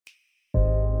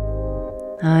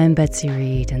I'm Betsy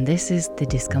Reed, and this is The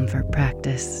Discomfort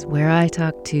Practice, where I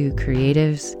talk to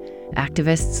creatives,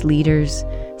 activists, leaders,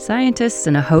 scientists,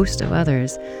 and a host of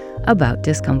others about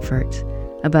discomfort,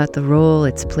 about the role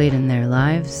it's played in their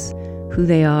lives, who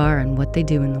they are and what they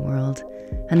do in the world,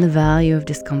 and the value of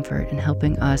discomfort in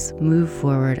helping us move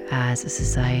forward as a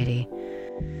society.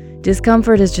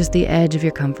 Discomfort is just the edge of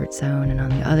your comfort zone, and on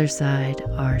the other side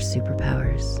are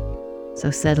superpowers. So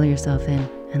settle yourself in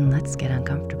and let's get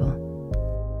uncomfortable.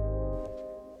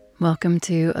 Welcome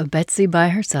to a Betsy by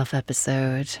herself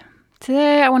episode.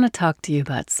 Today I want to talk to you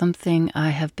about something I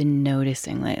have been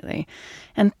noticing lately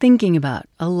and thinking about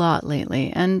a lot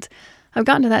lately. And I've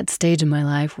gotten to that stage in my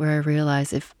life where I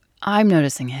realize if I'm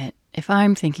noticing it, if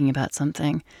I'm thinking about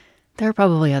something, there are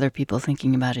probably other people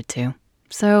thinking about it too.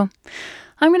 So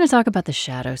I'm going to talk about the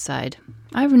shadow side.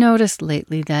 I've noticed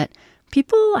lately that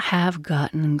people have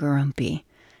gotten grumpy.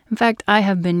 In fact, I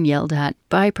have been yelled at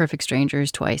by perfect strangers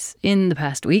twice in the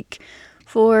past week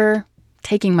for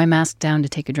taking my mask down to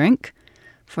take a drink,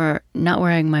 for not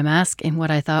wearing my mask in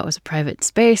what I thought was a private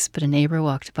space, but a neighbor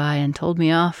walked by and told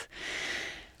me off.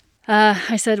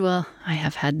 I said, well, I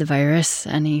have had the virus,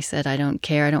 and he said, I don't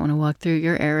care, I don't want to walk through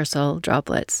your aerosol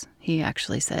droplets. He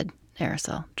actually said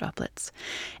aerosol droplets.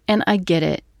 And I get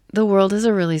it. The world is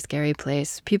a really scary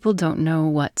place. People don't know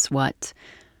what's what.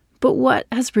 But what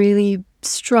has really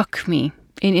struck me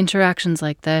in interactions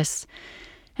like this,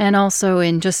 and also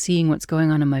in just seeing what's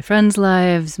going on in my friends'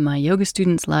 lives, my yoga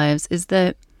students' lives, is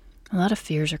that a lot of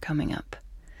fears are coming up.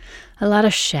 A lot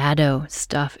of shadow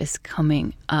stuff is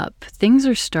coming up. Things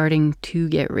are starting to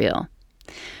get real.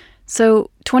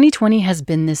 So 2020 has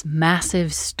been this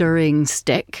massive stirring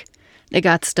stick that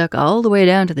got stuck all the way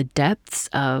down to the depths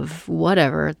of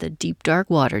whatever, the deep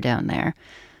dark water down there.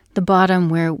 The bottom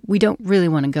where we don't really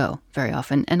want to go very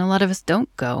often, and a lot of us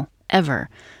don't go ever.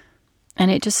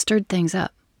 And it just stirred things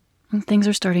up. And things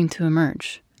are starting to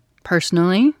emerge.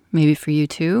 Personally, maybe for you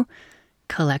too,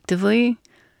 collectively,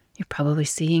 you're probably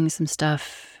seeing some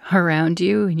stuff around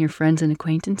you and your friends and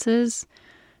acquaintances,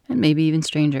 and maybe even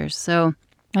strangers. So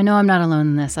I know I'm not alone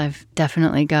in this. I've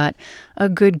definitely got a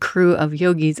good crew of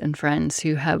yogis and friends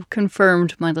who have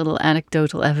confirmed my little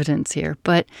anecdotal evidence here,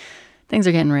 but things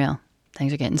are getting real.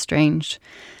 Things are getting strange.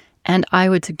 And I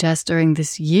would suggest during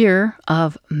this year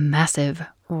of massive,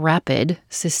 rapid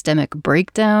systemic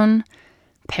breakdown,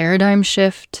 paradigm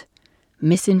shift,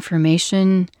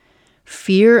 misinformation,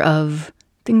 fear of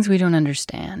things we don't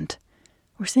understand,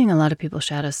 we're seeing a lot of people's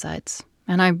shadow sides.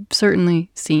 And I've certainly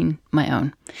seen my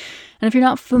own. And if you're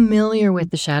not familiar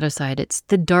with the shadow side, it's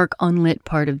the dark, unlit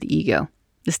part of the ego.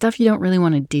 The stuff you don't really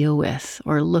want to deal with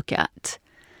or look at.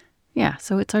 Yeah,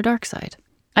 so it's our dark side.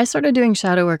 I started doing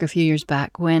shadow work a few years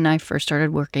back when I first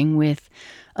started working with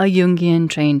a Jungian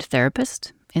trained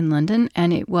therapist in London,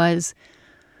 and it was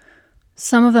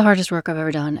some of the hardest work I've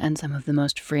ever done and some of the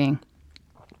most freeing.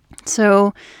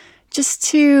 So just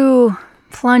to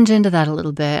plunge into that a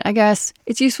little bit, I guess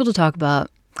it's useful to talk about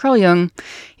Carl Jung.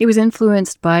 He was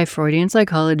influenced by Freudian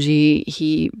psychology.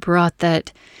 He brought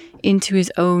that into his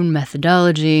own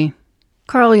methodology.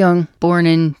 Carl Jung, born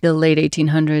in the late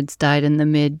 1800s, died in the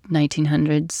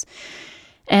mid-1900s.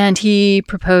 And he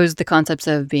proposed the concepts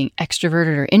of being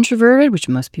extroverted or introverted, which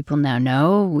most people now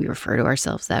know. We refer to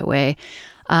ourselves that way.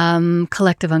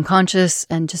 Collective unconscious,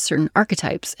 and just certain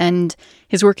archetypes. And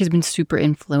his work has been super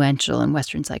influential in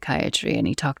Western psychiatry, and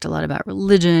he talked a lot about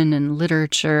religion and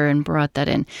literature and brought that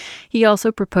in. He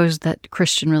also proposed that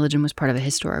Christian religion was part of a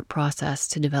historic process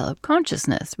to develop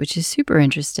consciousness, which is super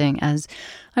interesting, as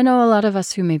I know a lot of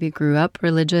us who maybe grew up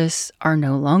religious are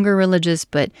no longer religious,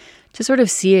 but to sort of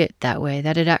see it that way,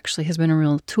 that it actually has been a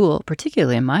real tool,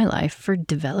 particularly in my life, for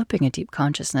developing a deep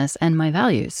consciousness and my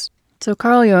values. So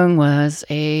Carl Jung was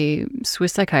a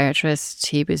Swiss psychiatrist.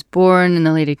 He was born in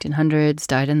the late 1800s,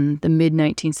 died in the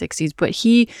mid-1960s, but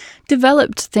he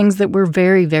developed things that we're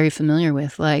very, very familiar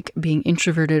with, like being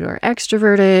introverted or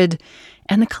extroverted,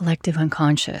 and the collective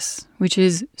unconscious, which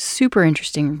is super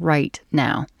interesting right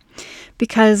now,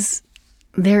 because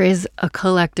there is a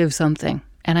collective something.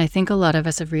 And I think a lot of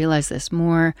us have realized this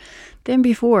more than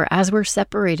before. As we're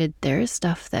separated, there is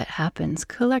stuff that happens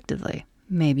collectively.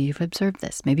 Maybe you've observed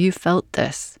this. Maybe you've felt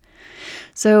this.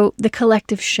 So the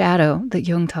collective shadow that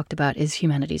Jung talked about is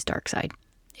humanity's dark side.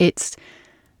 It's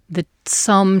the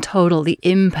sum total, the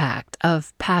impact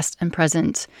of past and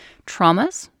present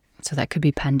traumas. So that could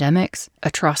be pandemics,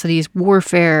 atrocities,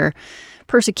 warfare,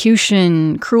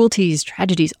 persecution, cruelties,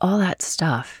 tragedies, all that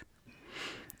stuff.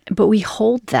 But we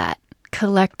hold that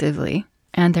collectively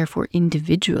and therefore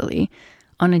individually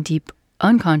on a deep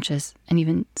unconscious and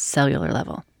even cellular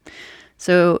level.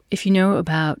 So if you know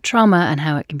about trauma and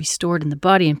how it can be stored in the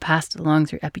body and passed along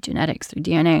through epigenetics, through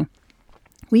DNA,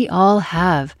 we all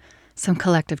have some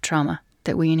collective trauma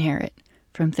that we inherit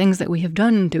from things that we have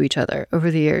done to each other over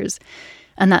the years.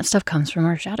 And that stuff comes from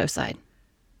our shadow side.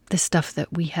 The stuff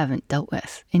that we haven't dealt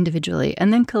with individually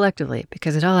and then collectively,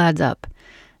 because it all adds up.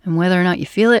 And whether or not you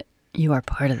feel it, you are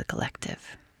part of the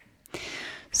collective.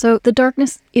 So the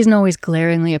darkness isn't always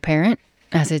glaringly apparent,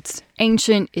 as it's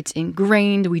ancient, it's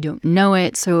ingrained, we don't know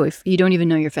it. So if you don't even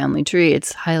know your family tree,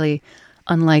 it's highly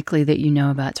unlikely that you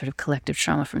know about sort of collective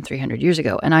trauma from 300 years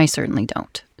ago. And I certainly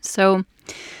don't. So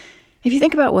if you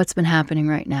think about what's been happening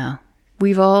right now,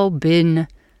 we've all been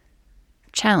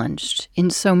challenged in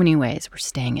so many ways. We're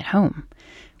staying at home.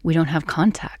 We don't have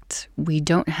contact. We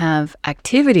don't have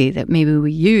activity that maybe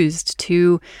we used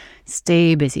to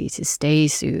stay busy, to stay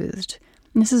soothed.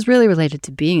 And this is really related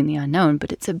to being in the unknown,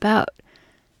 but it's about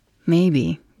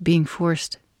maybe being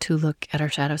forced to look at our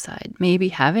shadow side, maybe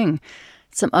having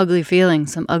some ugly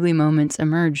feelings, some ugly moments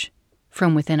emerge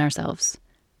from within ourselves,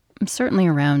 and certainly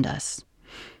around us.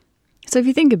 So if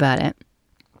you think about it,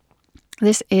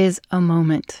 this is a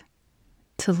moment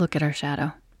to look at our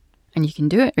shadow. And you can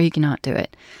do it or you cannot do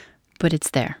it, but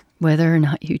it's there, whether or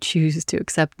not you choose to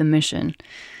accept the mission.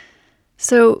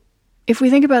 So if we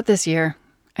think about this year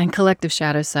and collective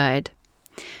shadow side,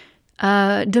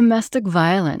 domestic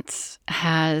violence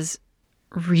has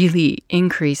really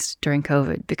increased during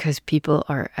COVID because people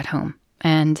are at home.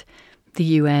 And the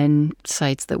UN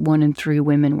cites that 1 in 3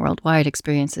 women worldwide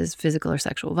experiences physical or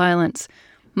sexual violence,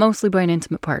 mostly by an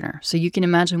intimate partner. So you can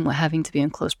imagine what having to be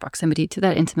in close proximity to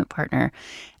that intimate partner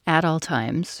at all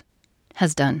times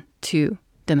has done to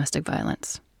domestic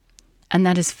violence. And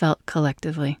that is felt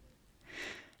collectively.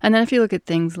 And then if you look at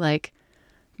things like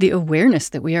the awareness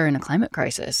that we are in a climate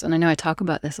crisis, and I know I talk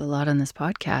about this a lot on this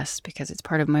podcast because it's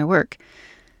part of my work,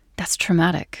 that's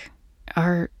traumatic.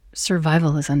 Our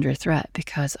survival is under threat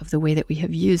because of the way that we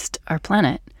have used our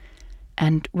planet.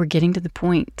 And we're getting to the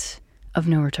point of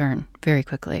no return very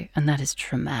quickly, and that is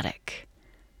traumatic.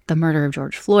 The murder of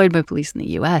George Floyd by police in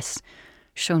the US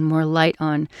shone more light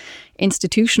on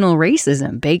institutional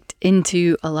racism baked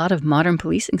into a lot of modern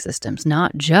policing systems,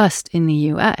 not just in the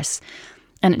US.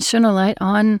 And it shone a light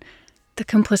on the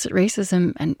complicit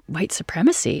racism and white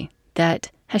supremacy that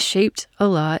has shaped a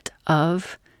lot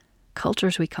of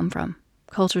cultures we come from,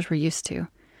 cultures we're used to.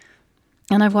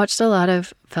 And I've watched a lot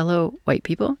of fellow white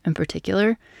people in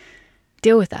particular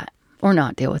deal with that, or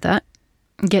not deal with that,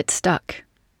 get stuck,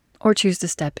 or choose to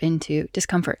step into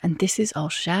discomfort. And this is all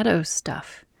shadow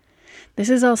stuff. This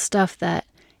is all stuff that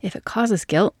if it causes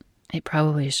guilt, it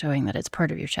probably is showing that it's part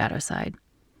of your shadow side.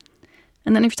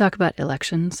 And then if you talk about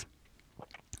elections,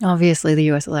 obviously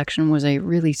the US election was a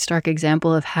really stark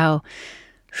example of how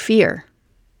fear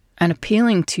and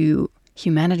appealing to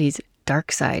humanity's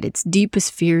dark side, its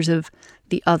deepest fears of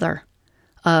the other,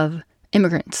 of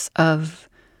immigrants, of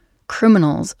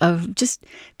criminals, of just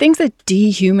things that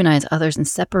dehumanize others and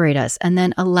separate us and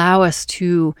then allow us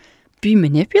to be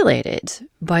manipulated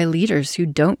by leaders who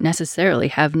don't necessarily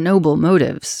have noble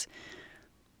motives.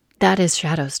 That is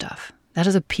shadow stuff. That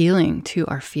is appealing to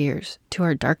our fears, to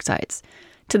our dark sides,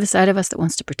 to the side of us that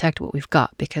wants to protect what we've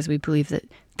got because we believe that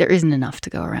there isn't enough to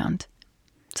go around.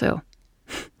 So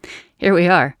here we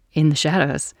are in the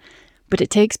shadows, but it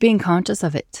takes being conscious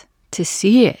of it, to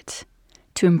see it,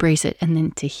 to embrace it, and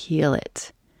then to heal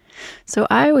it. So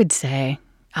I would say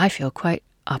I feel quite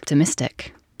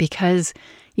optimistic because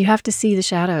you have to see the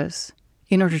shadows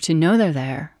in order to know they're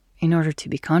there, in order to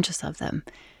be conscious of them,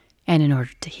 and in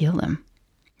order to heal them.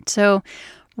 So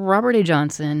Robert A.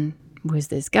 Johnson was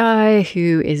this guy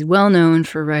who is well known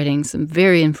for writing some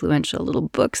very influential little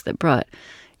books that brought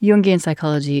Jungian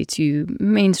psychology to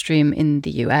mainstream in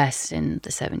the US in the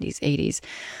 70s, 80s.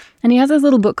 And he has this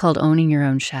little book called Owning Your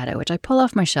Own Shadow, which I pull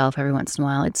off my shelf every once in a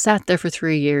while. It sat there for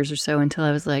 3 years or so until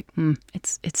I was like,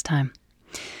 it's time.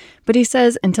 But he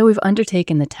says, until we've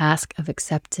undertaken the task of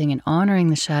accepting and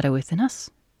honoring the shadow within us,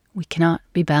 we cannot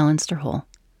be balanced or whole.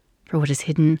 For what is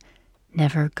hidden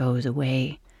never goes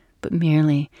away, but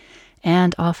merely,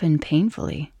 and often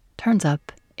painfully, turns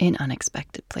up in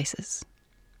unexpected places.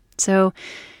 So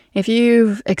if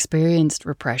you've experienced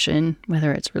repression,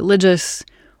 whether it's religious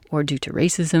or due to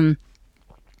racism,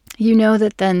 you know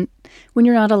that then when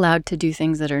you're not allowed to do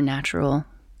things that are natural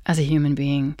as a human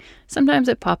being, sometimes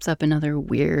it pops up in other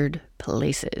weird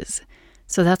places.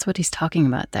 So that's what he's talking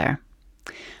about there.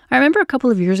 I remember a couple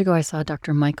of years ago I saw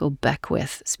Dr. Michael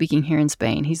Beckwith speaking here in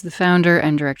Spain. He's the founder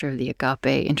and director of the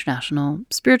Agape International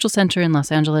Spiritual Center in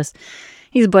Los Angeles.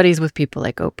 He's buddies with people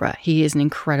like Oprah. He is an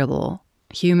incredible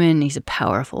human. He's a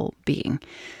powerful being.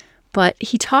 But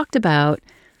he talked about,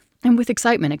 and with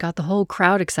excitement, it got the whole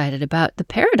crowd excited about the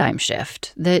paradigm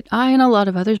shift that I and a lot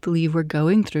of others believe we're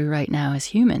going through right now as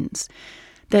humans.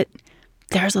 That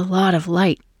there's a lot of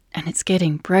light and it's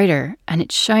getting brighter and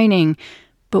it's shining.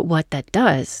 But what that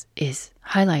does is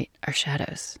highlight our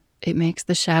shadows. It makes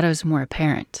the shadows more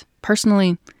apparent,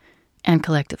 personally and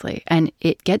collectively. And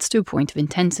it gets to a point of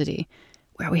intensity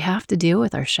where we have to deal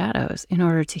with our shadows in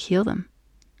order to heal them,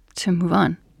 to move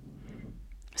on.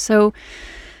 So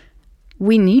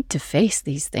we need to face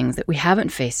these things that we haven't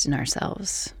faced in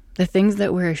ourselves. The things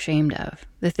that we're ashamed of,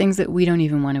 the things that we don't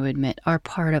even want to admit are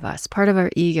part of us, part of our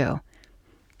ego,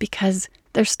 because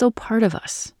they're still part of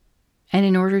us. And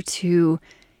in order to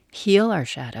heal our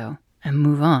shadow and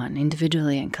move on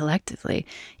individually and collectively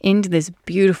into this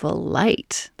beautiful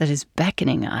light that is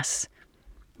beckoning us,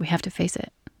 we have to face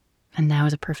it. And now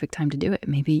is a perfect time to do it.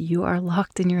 Maybe you are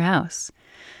locked in your house.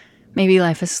 Maybe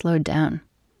life has slowed down.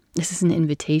 This is an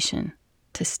invitation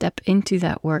to step into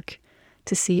that work,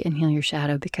 to see and heal your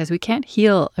shadow, because we can't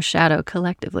heal a shadow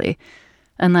collectively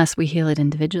unless we heal it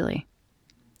individually.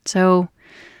 So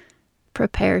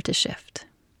prepare to shift.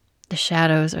 The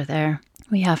shadows are there.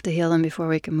 We have to heal them before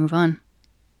we can move on.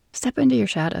 Step into your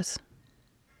shadows.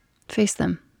 Face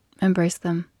them. Embrace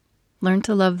them. Learn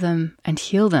to love them and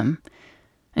heal them.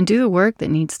 And do the work that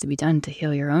needs to be done to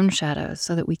heal your own shadows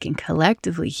so that we can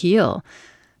collectively heal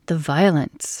the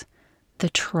violence, the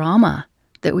trauma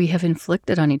that we have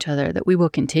inflicted on each other, that we will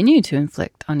continue to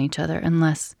inflict on each other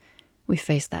unless we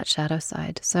face that shadow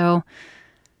side. So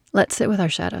let's sit with our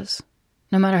shadows,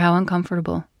 no matter how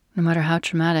uncomfortable, no matter how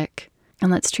traumatic,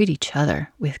 and let's treat each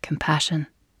other with compassion.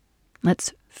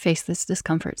 Let's face this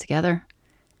discomfort together,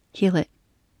 heal it,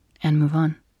 and move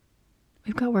on.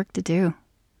 We've got work to do,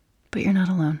 but you're not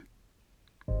alone.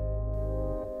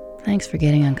 Thanks for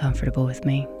getting uncomfortable with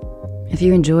me. If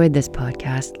you enjoyed this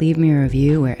podcast, leave me a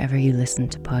review wherever you listen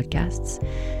to podcasts,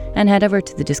 and head over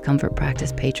to the Discomfort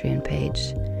Practice Patreon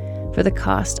page. For the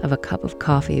cost of a cup of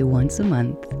coffee once a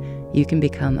month, you can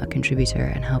become a contributor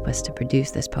and help us to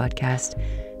produce this podcast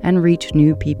and reach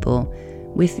new people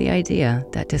with the idea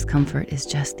that discomfort is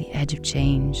just the edge of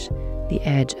change, the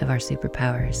edge of our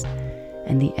superpowers,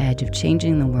 and the edge of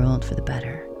changing the world for the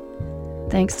better.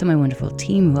 Thanks to my wonderful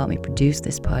team who helped me produce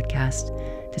this podcast,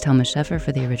 to Thomas Sheffer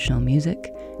for the original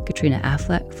music, Katrina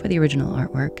Affleck for the original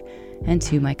artwork, and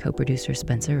to my co-producer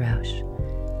Spencer Rausch.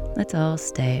 Let's all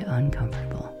stay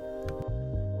uncomfortable.